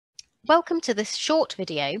Welcome to this short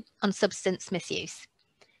video on substance misuse.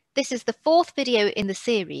 This is the fourth video in the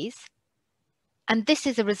series, and this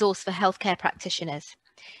is a resource for healthcare practitioners.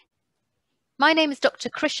 My name is Dr.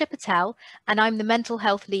 Krisha Patel, and I'm the mental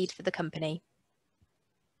health lead for the company.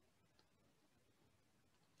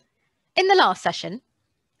 In the last session,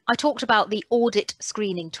 I talked about the audit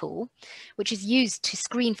screening tool, which is used to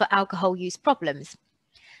screen for alcohol use problems.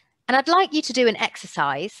 And I'd like you to do an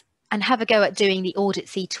exercise and have a go at doing the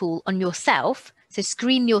AUDIT-C tool on yourself. So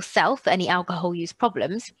screen yourself for any alcohol use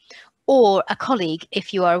problems, or a colleague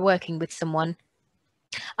if you are working with someone.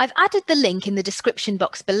 I've added the link in the description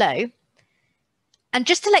box below. And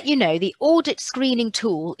just to let you know, the audit screening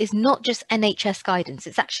tool is not just NHS guidance,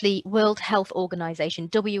 it's actually World Health Organization,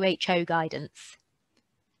 WHO guidance.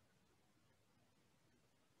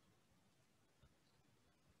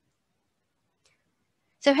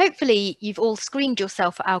 So hopefully you've all screened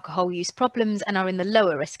yourself for alcohol use problems and are in the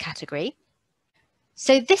lower risk category.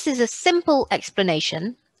 So this is a simple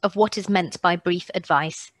explanation of what is meant by brief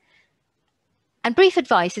advice. And brief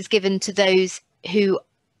advice is given to those who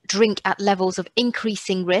drink at levels of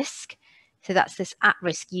increasing risk. So that's this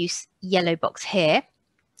at-risk use yellow box here,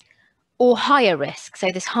 or higher risk, so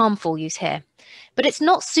this harmful use here. But it's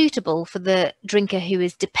not suitable for the drinker who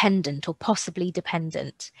is dependent or possibly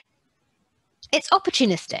dependent. It's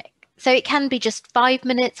opportunistic, so it can be just 5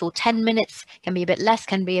 minutes or 10 minutes, can be a bit less,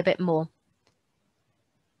 can be a bit more.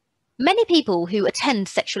 Many people who attend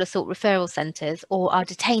sexual assault referral centres or are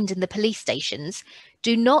detained in the police stations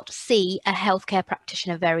do not see a healthcare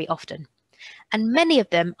practitioner very often, and many of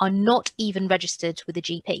them are not even registered with a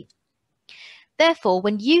GP. Therefore,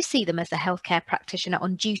 when you see them as a healthcare practitioner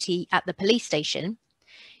on duty at the police station,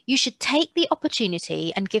 you should take the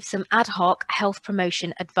opportunity and give some ad hoc health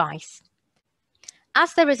promotion advice.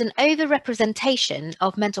 As there is an overrepresentation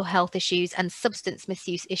of mental health issues and substance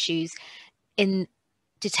misuse issues in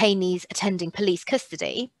detainees attending police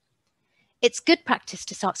custody, it's good practice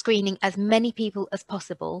to start screening as many people as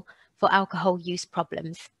possible for alcohol use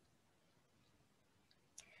problems.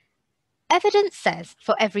 Evidence says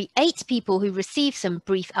for every 8 people who receive some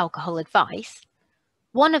brief alcohol advice,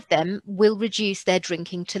 1 of them will reduce their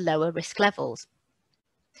drinking to lower risk levels.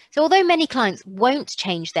 So although many clients won't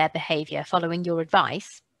change their behaviour following your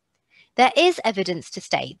advice, there is evidence to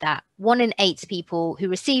state that 1 in 8 people who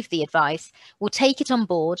receive the advice will take it on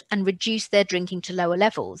board and reduce their drinking to lower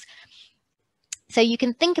levels. So you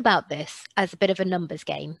can think about this as a bit of a numbers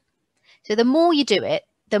game. So the more you do it,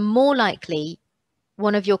 the more likely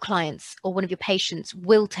one of your clients or one of your patients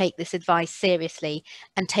will take this advice seriously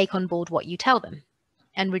and take on board what you tell them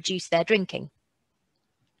and reduce their drinking.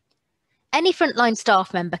 Any frontline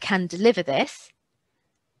staff member can deliver this.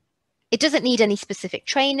 It doesn't need any specific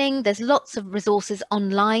training. There's lots of resources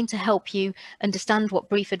online to help you understand what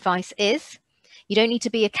brief advice is. You don't need to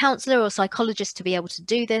be a counsellor or psychologist to be able to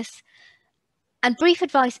do this. And brief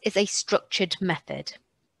advice is a structured method.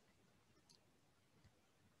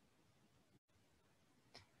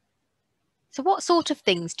 So what sort of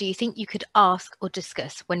things do you think you could ask or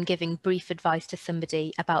discuss when giving brief advice to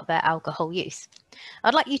somebody about their alcohol use?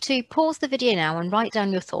 I'd like you to pause the video now and write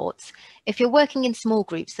down your thoughts. If you're working in small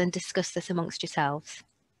groups, then discuss this amongst yourselves.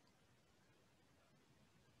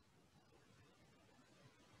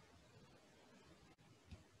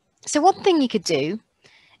 So one thing you could do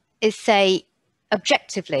is say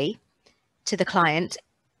objectively to the client,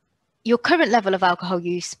 your current level of alcohol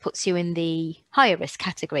use puts you in the higher risk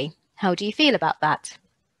category. How do you feel about that?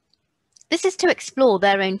 This is to explore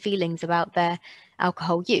their own feelings about their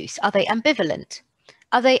alcohol use. Are they ambivalent?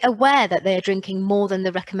 Are they aware that they are drinking more than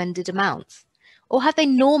the recommended amounts? Or have they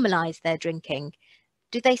normalized their drinking?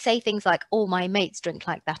 Do they say things like, all my mates drink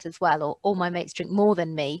like that as well, or all my mates drink more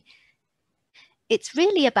than me? It's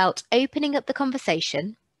really about opening up the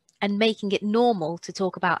conversation and making it normal to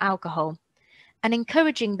talk about alcohol and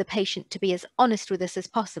encouraging the patient to be as honest with us as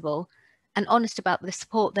possible and honest about the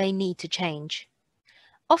support they need to change.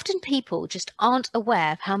 Often people just aren't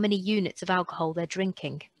aware of how many units of alcohol they're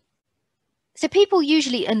drinking. So people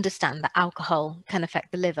usually understand that alcohol can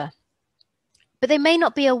affect the liver, but they may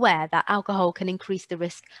not be aware that alcohol can increase the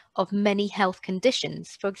risk of many health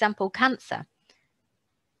conditions, for example, cancer.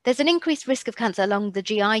 There's an increased risk of cancer along the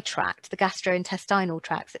GI tract, the gastrointestinal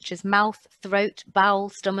tract, such as mouth, throat, bowel,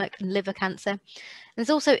 stomach, and liver cancer. There's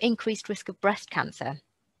also increased risk of breast cancer.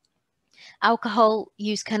 Alcohol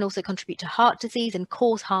use can also contribute to heart disease and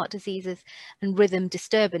cause heart diseases and rhythm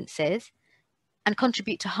disturbances and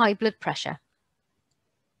contribute to high blood pressure.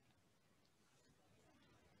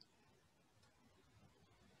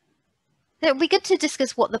 It would be good to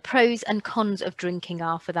discuss what the pros and cons of drinking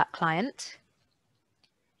are for that client.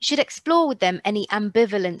 You should explore with them any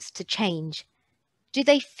ambivalence to change. Do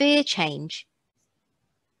they fear change?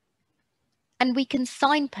 And we can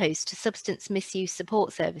signpost to substance misuse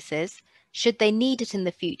support services should they need it in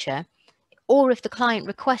the future, or if the client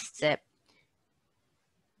requests it.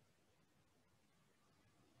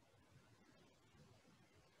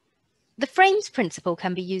 The frames principle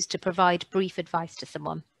can be used to provide brief advice to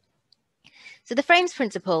someone. So the frames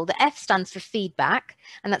principle, the F stands for feedback,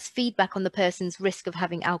 and that's feedback on the person's risk of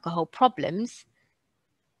having alcohol problems.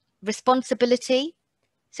 Responsibility,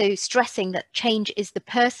 so stressing that change is the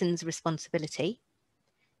person's responsibility.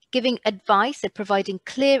 Giving advice, so providing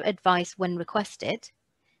clear advice when requested.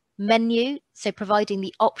 Menu, so providing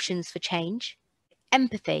the options for change.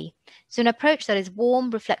 Empathy, so an approach that is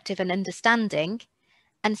warm, reflective and understanding.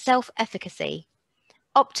 And self-efficacy,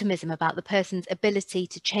 optimism about the person's ability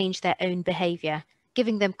to change their own behaviour,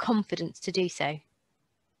 giving them confidence to do so.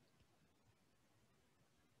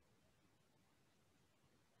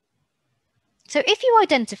 So if you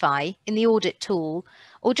identify in the audit tool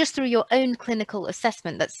or just through your own clinical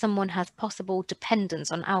assessment that someone has possible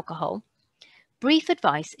dependence on alcohol, brief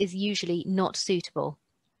advice is usually not suitable.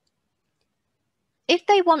 If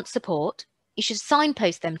they want support, you should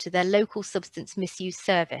signpost them to their local substance misuse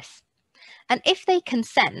service. And if they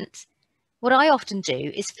consent, what I often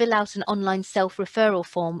do is fill out an online self-referral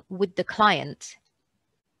form with the client.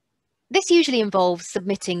 This usually involves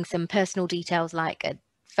submitting some personal details like a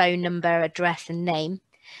phone number, address and name,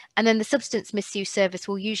 and then the substance misuse service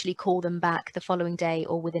will usually call them back the following day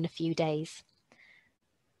or within a few days.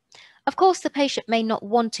 Of course, the patient may not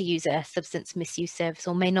want to use a substance misuse service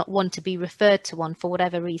or may not want to be referred to one for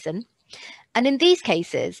whatever reason. And in these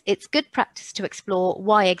cases, it's good practice to explore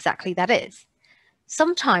why exactly that is.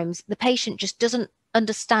 Sometimes the patient just doesn't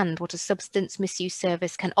understand what a substance misuse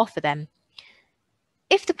service can offer them.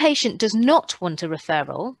 If the patient does not want a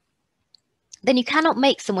referral, then you cannot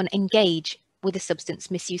make someone engage with a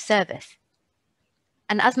substance misuse service.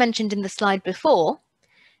 And as mentioned in the slide before,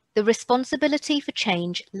 the responsibility for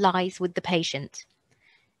change lies with the patient.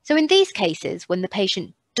 So in these cases, when the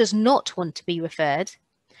patient does not want to be referred,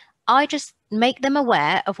 I just make them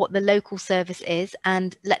aware of what the local service is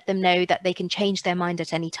and let them know that they can change their mind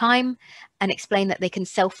at any time and explain that they can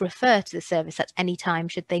self-refer to the service at any time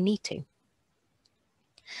should they need to.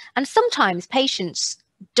 And sometimes patients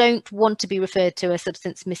don't want to be referred to a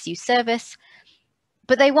substance misuse service,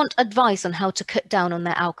 but they want advice on how to cut down on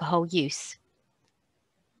their alcohol use.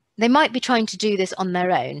 They might be trying to do this on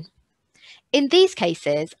their own. In these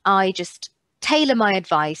cases, I just tailor my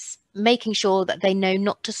advice, making sure that they know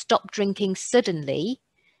not to stop drinking suddenly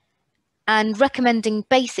and recommending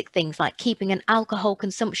basic things like keeping an alcohol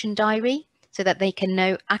consumption diary so that they can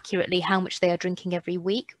know accurately how much they are drinking every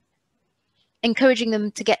week, encouraging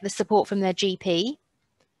them to get the support from their GP,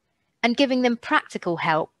 and giving them practical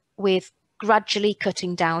help with gradually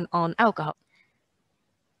cutting down on alcohol.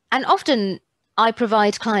 And often I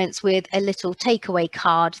provide clients with a little takeaway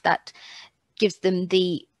card that gives them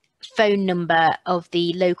the phone number of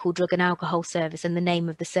the local drug and alcohol service and the name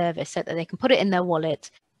of the service so that they can put it in their wallet.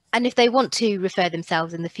 And if they want to refer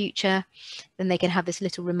themselves in the future, then they can have this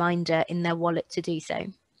little reminder in their wallet to do so.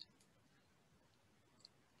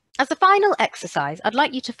 As a final exercise, I'd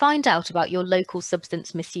like you to find out about your local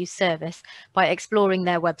substance misuse service by exploring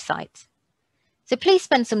their website. So please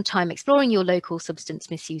spend some time exploring your local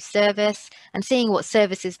substance misuse service and seeing what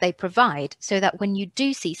services they provide so that when you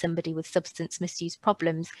do see somebody with substance misuse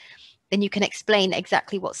problems, then you can explain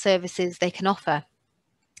exactly what services they can offer.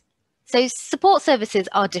 So support services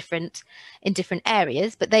are different in different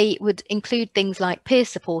areas, but they would include things like peer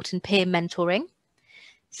support and peer mentoring,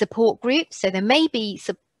 support groups. So there may be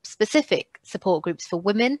specific support groups for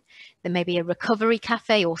women. There may be a recovery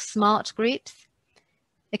cafe or smart groups.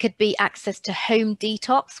 There could be access to home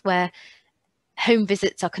detox, where home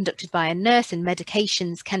visits are conducted by a nurse and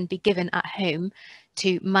medications can be given at home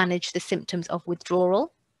to manage the symptoms of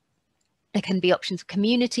withdrawal. There can be options for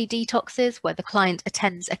community detoxes, where the client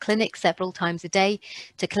attends a clinic several times a day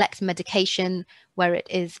to collect medication where it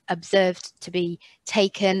is observed to be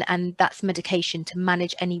taken, and that's medication to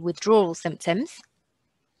manage any withdrawal symptoms.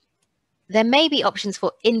 There may be options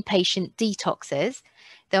for inpatient detoxes,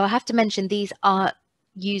 though I have to mention these are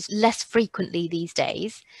used less frequently these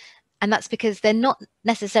days, and that's because they're not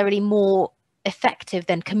necessarily more effective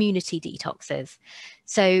than community detoxes.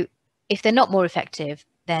 So if they're not more effective,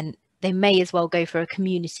 then they may as well go for a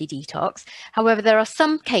community detox. However, there are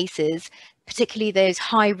some cases, particularly those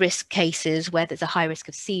high-risk cases where there's a high risk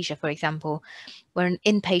of seizure, for example, where an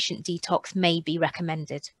inpatient detox may be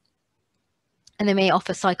recommended. And they may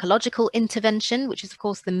offer psychological intervention, which is, of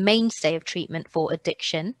course, the mainstay of treatment for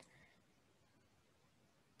addiction.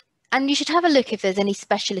 And you should have a look if there's any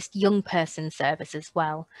specialist young person service as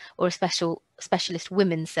well, or a specialist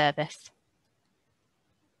women's service.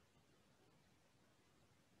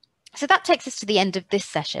 So that takes us to the end of this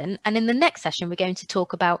session. And in the next session, we're going to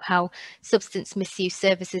talk about how substance misuse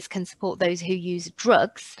services can support those who use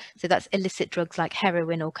drugs. So that's illicit drugs like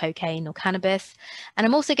heroin or cocaine or cannabis. And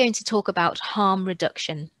I'm also going to talk about harm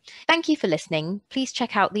reduction. Thank you for listening. Please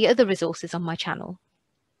check out the other resources on my channel.